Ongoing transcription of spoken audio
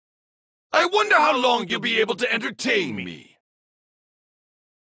I wonder how long you'll be able to entertain me.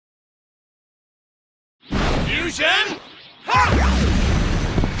 Fusion! Ha!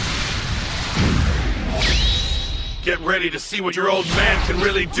 Get ready to see what your old man can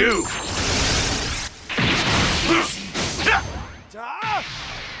really do.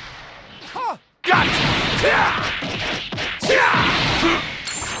 Gotcha!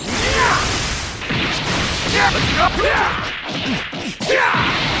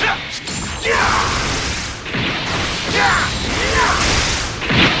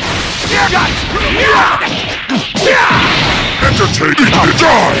 Entertain me,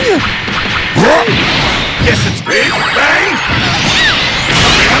 die! Guess it's Big Bang!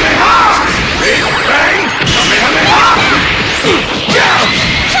 Kamehameha! Big Bang! Kamehameha!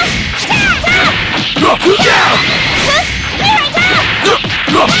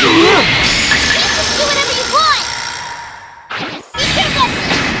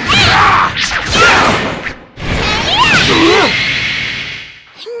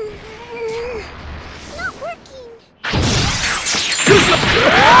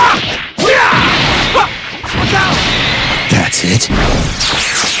 That's it?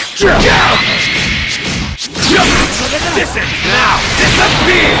 This is now!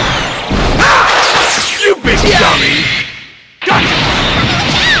 Disappear! You big dummy! Gotcha!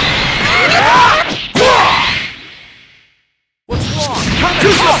 What's wrong?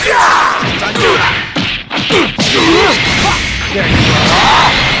 There you are!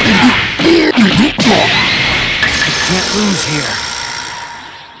 Can't lose here.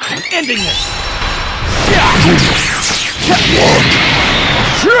 I'm ending this!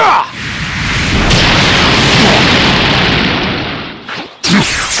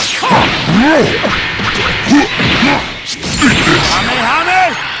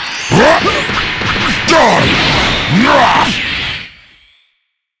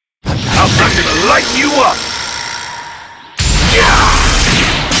 I'm gonna light you up!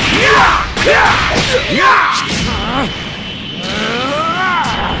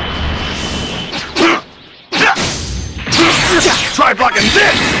 Try blocking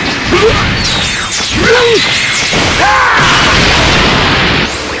this!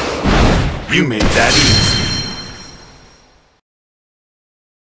 You made that easy.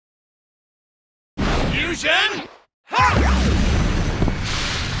 Fusion!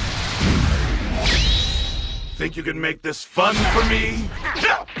 Think you can make this fun for me?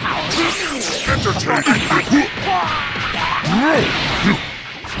 Entertain!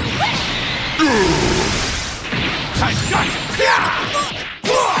 Tight cut!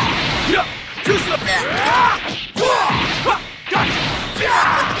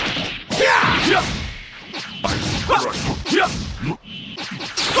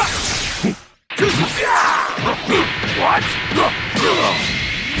 Too slow! What?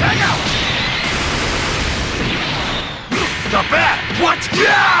 Tag out! Not bad! What?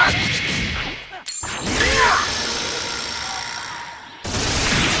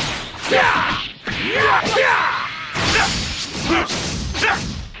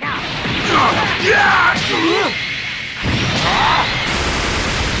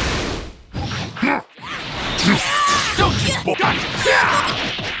 Don't you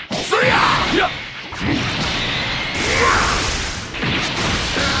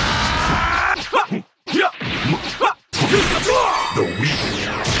The weak.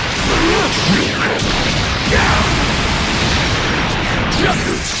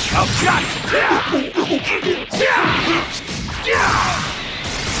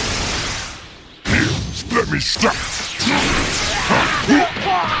 Let me stop.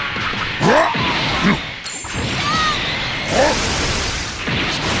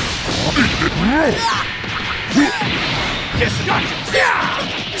 Yes, gotcha!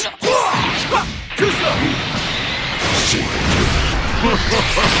 Too slow!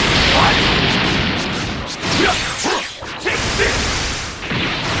 What? Take this!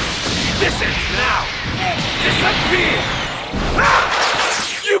 This ends now! Disappear!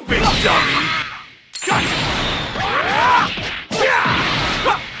 You big dummy! Gotcha!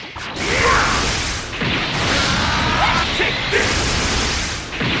 Take this!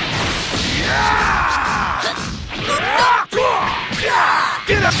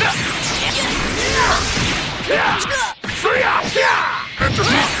 Get up! Enter me!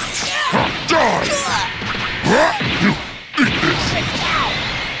 Die! You eat this!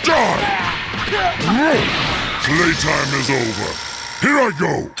 Die! Playtime is over. Here I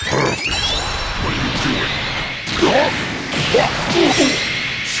go. Perfect. What are you doing? Die!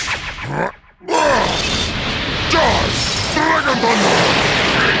 Dragon Thunder!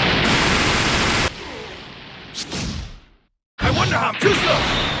 I wonder how I'm too slow!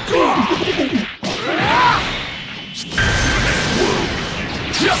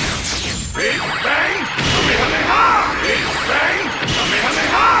 Big bang! Kamehameha! Big bang!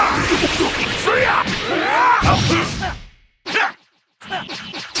 Kamehameha! Freya!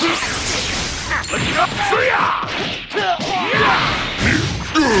 Let's go! Freya!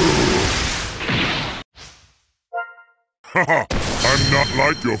 Haha! I'm not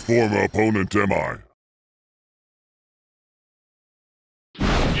like your former opponent, am I?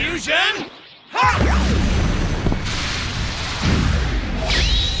 Fusion! Ha!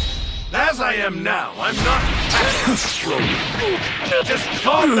 As I am now, I'm not catastrophic. Just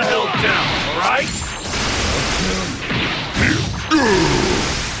calm the hell down, alright? Look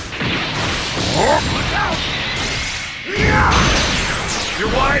out!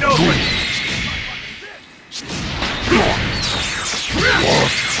 You're wide open!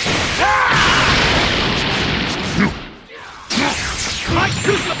 Like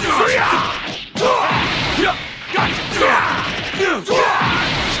to the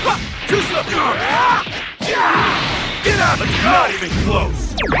Get out! It's not even close!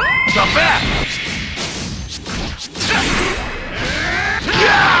 The back!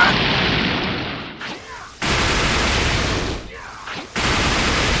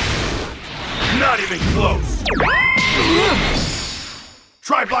 Not even close!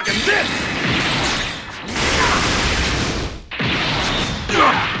 Try blocking this!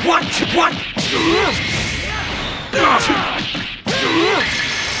 What?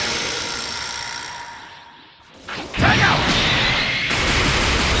 Tag out!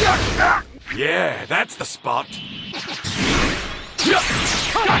 Yeah, that's the spot.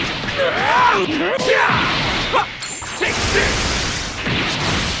 Take this!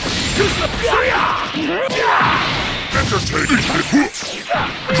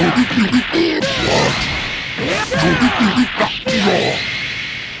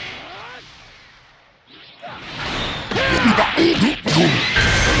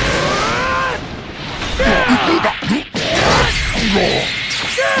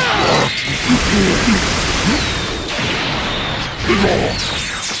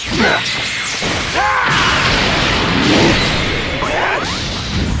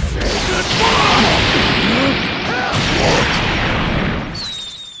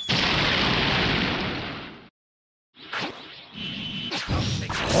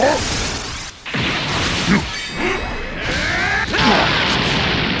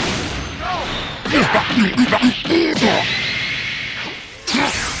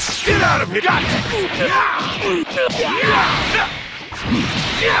 Get out of here! Got it!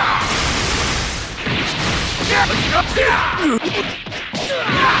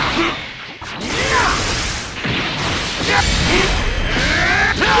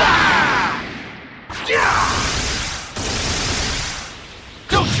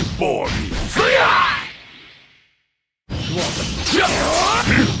 Don't you bore me!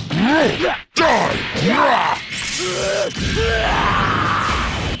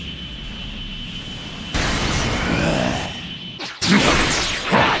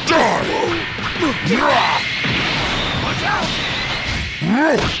 Die! Watch out!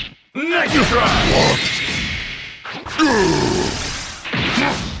 Nice try!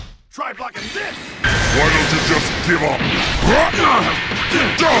 Try blocking this! Why don't you just give up? Not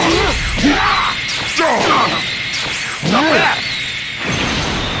bad!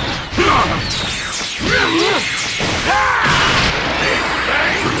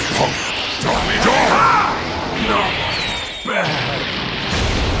 Not bad!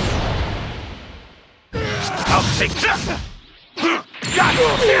 I'll take that! Got it!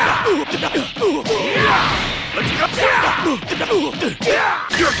 Let's go!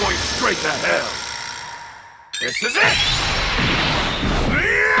 You're going straight to hell! This is it!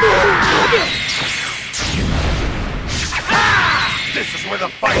 This is where the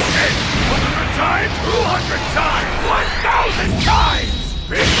fight ends! 100 times! 200 times! 1,000 times!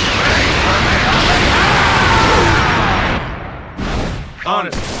 Big bang!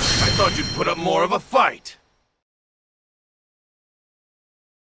 Honestly, I thought you'd put up more of a fight.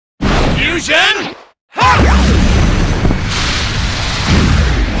 Fusion!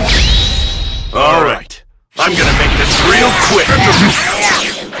 All right, I'm gonna make this real quick.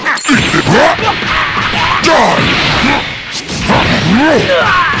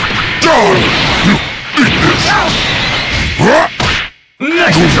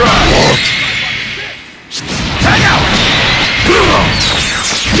 Nice try! Tag out!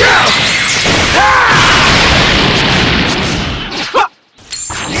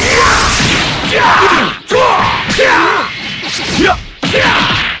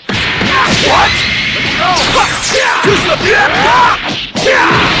 What? Let's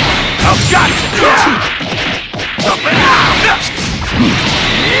go! I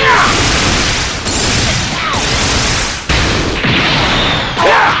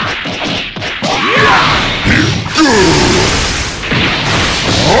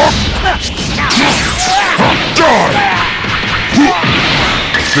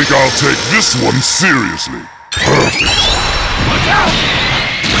think I'll take this one seriously. Perfect. Watch out!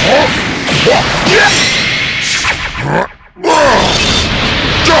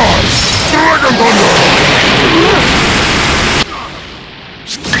 Die! Dragon Thunder!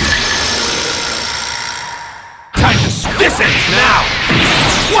 Time to this ends now!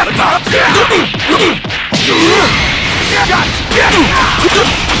 What the?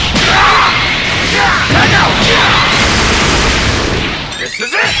 Tag out! This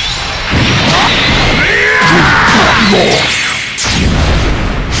is it!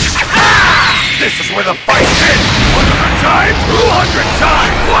 This is where the fight ends! 100 times, 200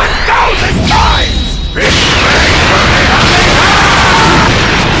 times, 1,000 times! Big bang,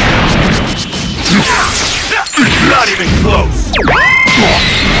 not even close!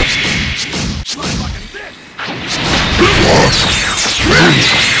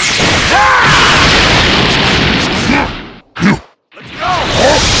 Let's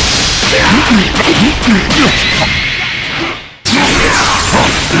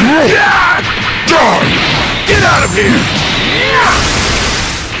go! Get out of here!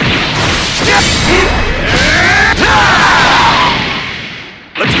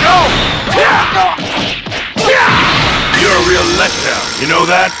 Let's go! You're a real letdown, you know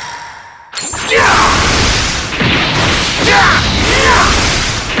that?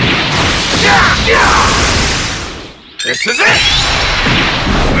 This is it!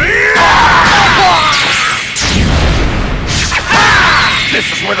 This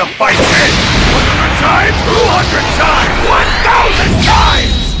is where the fight ends! 100 times, 200 times, 1,000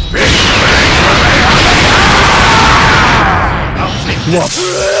 times! Big bang, I'll take this.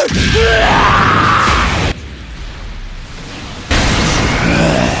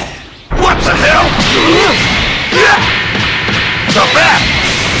 What the hell? The bat!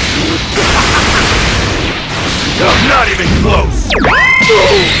 Not even close! What?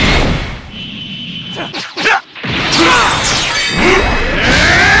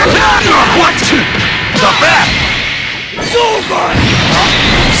 The bat! It's over!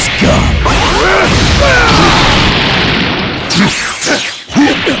 Scum!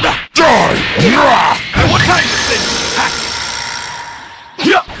 Die! And what kind of thing?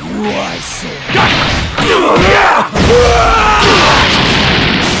 Why so?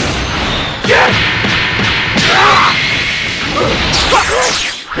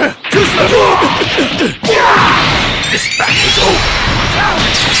 Too slow! This battle is over!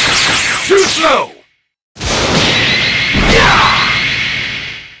 Too slow!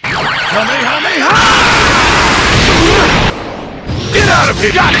 Kamehameha! Get out of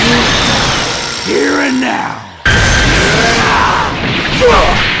here! Got it! Here and now!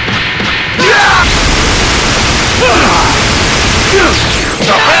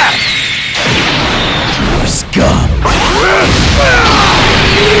 Stop that! Scum!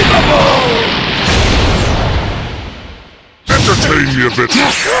 Entertain me a bit.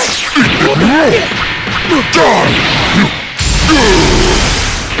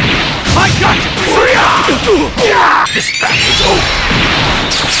 I got you! This battle is over!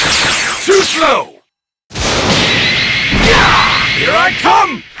 Too slow! Here I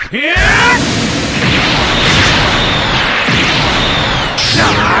come! Here!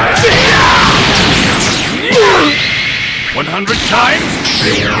 100 times!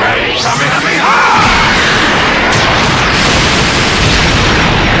 Big bang, Kamehameha!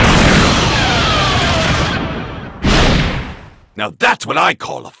 Now that's what I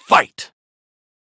call a fight!